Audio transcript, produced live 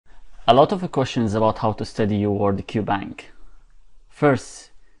a lot of questions about how to study usmleworldQ-bank.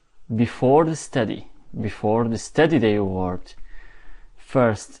 First, before the study the UWorld,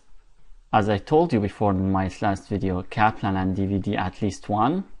 first, as I told you before in my last video, Kaplan and DVD at least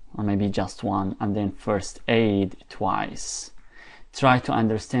one, or maybe just one, and then first aid twice. Try to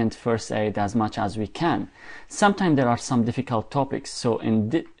understand first aid as much as we can. Sometimes there are some difficult topics, so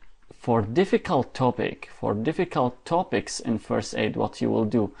for difficult topics in first aid, what you will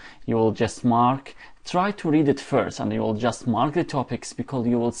do, you will just mark, try to read it first, and you will just mark the topics, because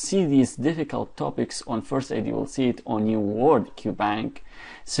you will see these difficult topics on first aid, you will see it on usmleworldQ-bank.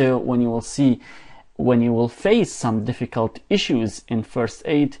 So when you will face some difficult issues in first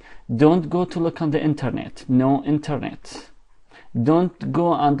aid, don't go to look on the internet. No internet. Don't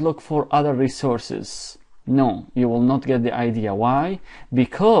go and look for other resources. No, you will not get the idea. Why?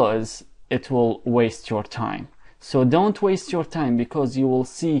 Because it will waste your time. So don't waste your time, because you will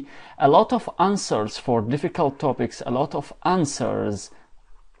see a lot of answers for difficult topics, a lot of answers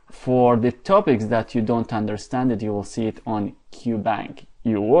for the topics that you don't understand it. You will see it on Q-bank,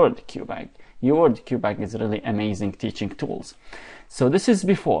 usmleworldQ-bank. usmleworldQ-bank is really amazing teaching tools. So this is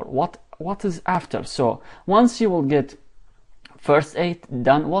before. What is after? So once you will get first aid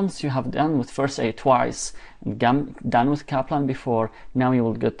done, once you have done with first aid twice, done with Kaplan before, now you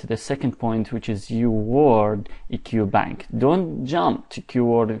will get to the second point, which is usmleworldQ-bank. Don't jump to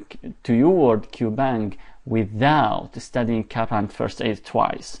usmleworldQ-bank without studying Kaplan first aid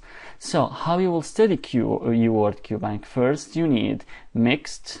twice. So how you will study usmleworldQ-bank? First, you need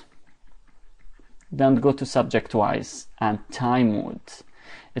mixed, then go to subject wise and time mode.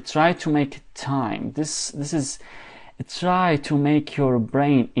 Try to make time. Try to make your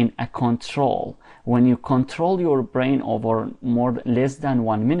brain in a control. When you control your brain over less than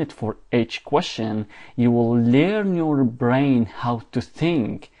 1 minute for each question, you will learn your brain how to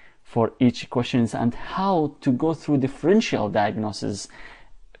think for each questions and how to go through differential diagnosis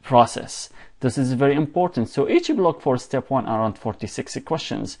process. This is very important. So each block for step 1 around 46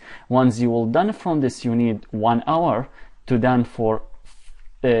 questions. Once you will done from this, you need 1 hour to done for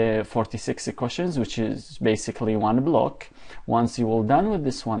 46 questions, which is basically 1 block. Once you will done with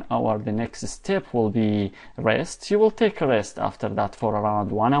this 1 hour, the next step will be rest. You will take a rest after that for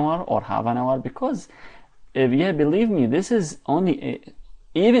around 1 hour or half an hour, because yeah, believe me, this is only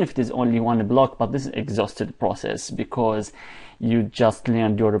even if it is only 1 block, but this is exhausted process, because you just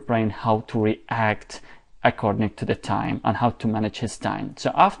learned your brain how to react according to the time and how to manage his time.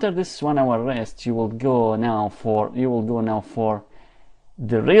 So after this 1 hour rest, you will go now for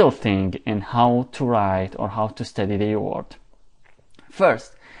the real thing in how to write or how to study the UWorld.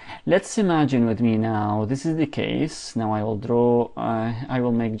 First, let's imagine with me now, this is the case. Now I will draw, I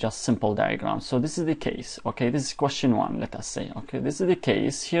will make just simple diagrams. So this is the case, okay, this is question 1, let us say, okay, this is the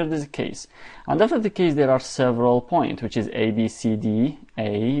case, here this is the case. And after the case, there are several points, which is A, B, C, D,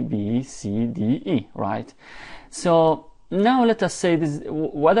 E, right? So now let us say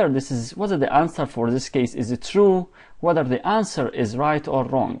whether the answer for this case is true, whether the answer is right or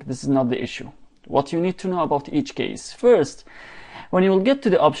wrong. This is not the issue. What you need to know about each case. First, when you will get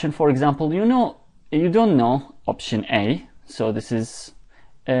to the option, for example, you don't know option A, so this is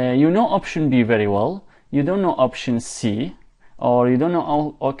you know option B very well, you don't know option C, or you don't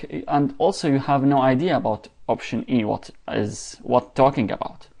know, okay, and also you have no idea about option E, what talking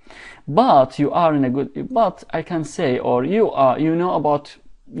about. But you are in a good, but I can say, or you know about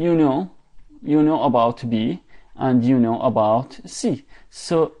B, and you know about C.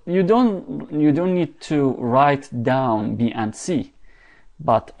 So you don't need to write down B and C.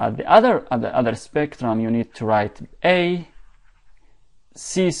 But at the other spectrum, you need to write A,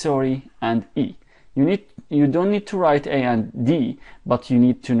 C, and E. You don't need to write A and D, but you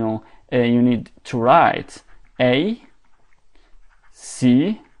need to know, you need to write A,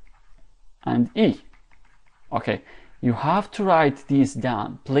 C, and E. Okay, you have to write these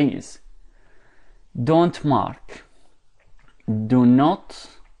down, please. Don't mark. Do not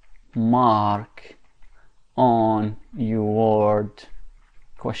mark on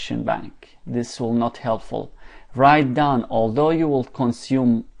usmleworldQ-bank. This will not helpful. Write down, although you will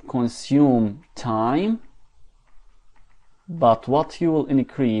consume time, but what you will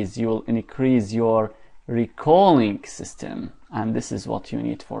increase your recalling system, and this is what you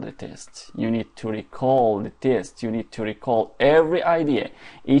need for the test. You need to recall the test. You need to recall every idea,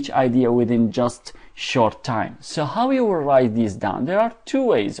 each idea within just short time. So how you will write these down? There are 2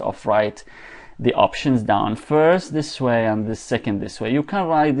 ways of write the options down. First this way and the second this way. You can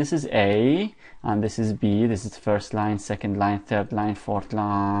write this is A and this is B, this is first line, second line, third line, fourth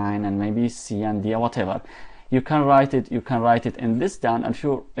line, and maybe C and D, whatever. You can write it in this down, and if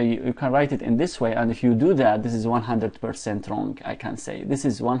you can write it in this way, and if you do that, this is 100% wrong. I can say this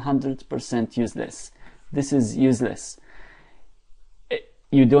is 100% useless. This is useless.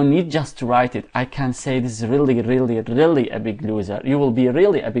 You don't need just to write it. I can say this is really, really, really a big loser. You will be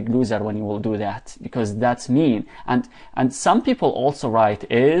really a big loser when you will do that, because that's mean. And some people also write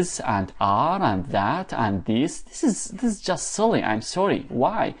is and are and that and this. This is just silly. I'm sorry.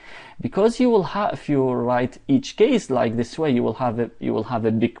 Why? Because you will have, if you write each case like this way, you will have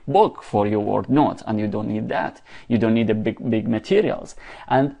a big book for your word note, and you don't need that. You don't need a big materials.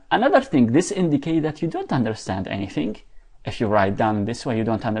 And another thing, this indicates that you don't understand anything. If you write down this way, you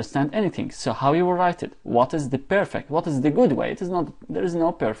don't understand anything. So how you will write it? What is the perfect? What is the good way? It is not. There is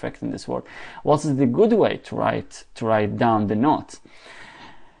no perfect in this world. What is the good way to write down the note?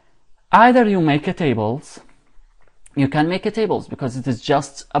 Either you make a tables. You can make a tables because it is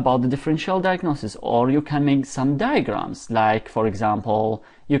just about the differential diagnosis, or you can make some diagrams. Like, for example,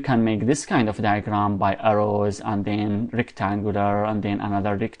 you can make this kind of diagram by arrows and then rectangular and then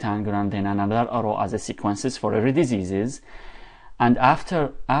another rectangle and then another arrow as a sequences for every diseases. And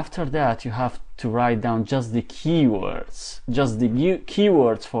after that, you have to write down just the keywords, just the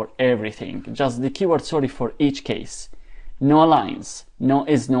keywords for everything, just the keywords, sorry, for each case. No lines, no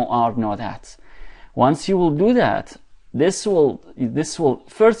is, no are, no that. Once you will do that, this will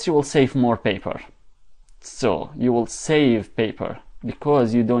first you will save more paper. So you will save paper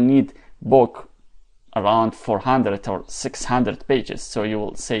because you don't need book around 400 or 600 pages. So you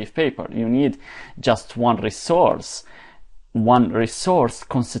will save paper. You need just one resource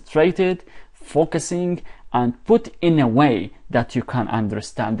concentrated, focusing, and put in a way that you can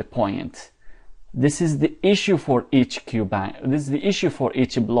understand the point. This is the issue for each Q-bank. This is the issue for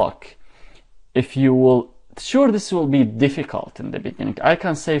each block. If you will, sure, this will be difficult in the beginning. I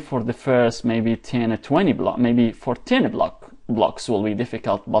can say for the first maybe 10 or 20 blocks, maybe for 10 blocks will be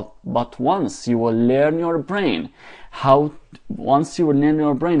difficult, but once you will learn your brain once you will learn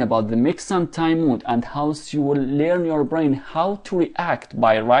your brain about the mix and time mood, and how you will learn your brain how to react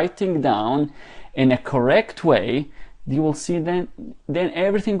by writing down in a correct way, you will see then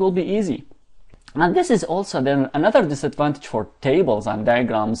everything will be easy. And this is also then another disadvantage for tables and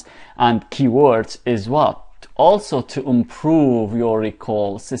diagrams and keywords is what? Also to improve your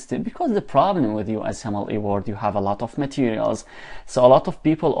recall system, because the problem with USMLE Word, you have a lot of materials. So a lot of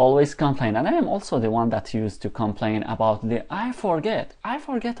people always complain, and I am also the one that used to complain about I forget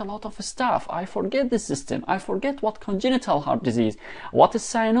a lot of stuff. I forget the system. I forget what congenital heart disease, what is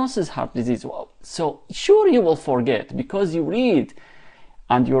cyanosis heart disease. Well, so sure you will forget because you read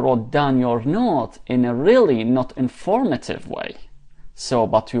and you wrote down your note in a really not informative way. So,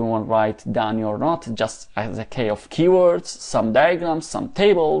 but you will write down your note just as a key of keywords, some diagrams, some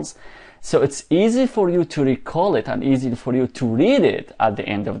tables. So it's easy for you to recall it and easy for you to read it at the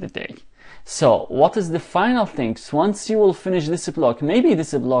end of the day. So what is the final things? Once you will finish this block, maybe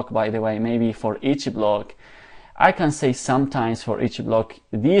this block, by the way, maybe for each block, I can say sometimes for each block,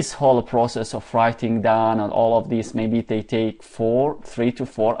 this whole process of writing down and all of these, maybe they take 3 to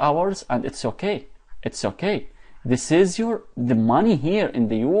 4 hours, and it's okay. It's okay. This is the money here in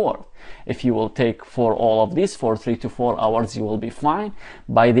the world. If you will take for all of this for 3 to 4 hours, you will be fine.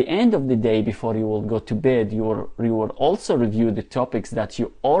 By the end of the day, before you will go to bed, you will also review the topics that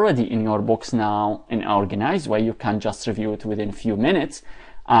you already in your books now in an organized way. You can just review it within a few minutes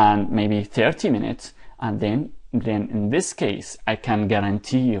and maybe 30 minutes, and then in this case, I can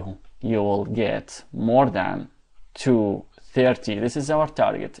guarantee you will get more than 230. This is our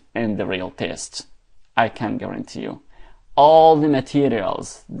target in the real test. I can guarantee you all the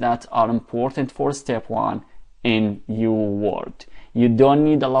materials that are important for step 1 in your Word. You don't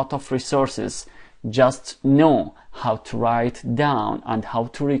need a lot of resources. Just know how to write down and how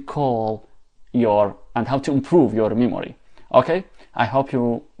to recall and how to improve your memory. Okay? I hope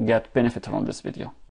you get benefit from this video.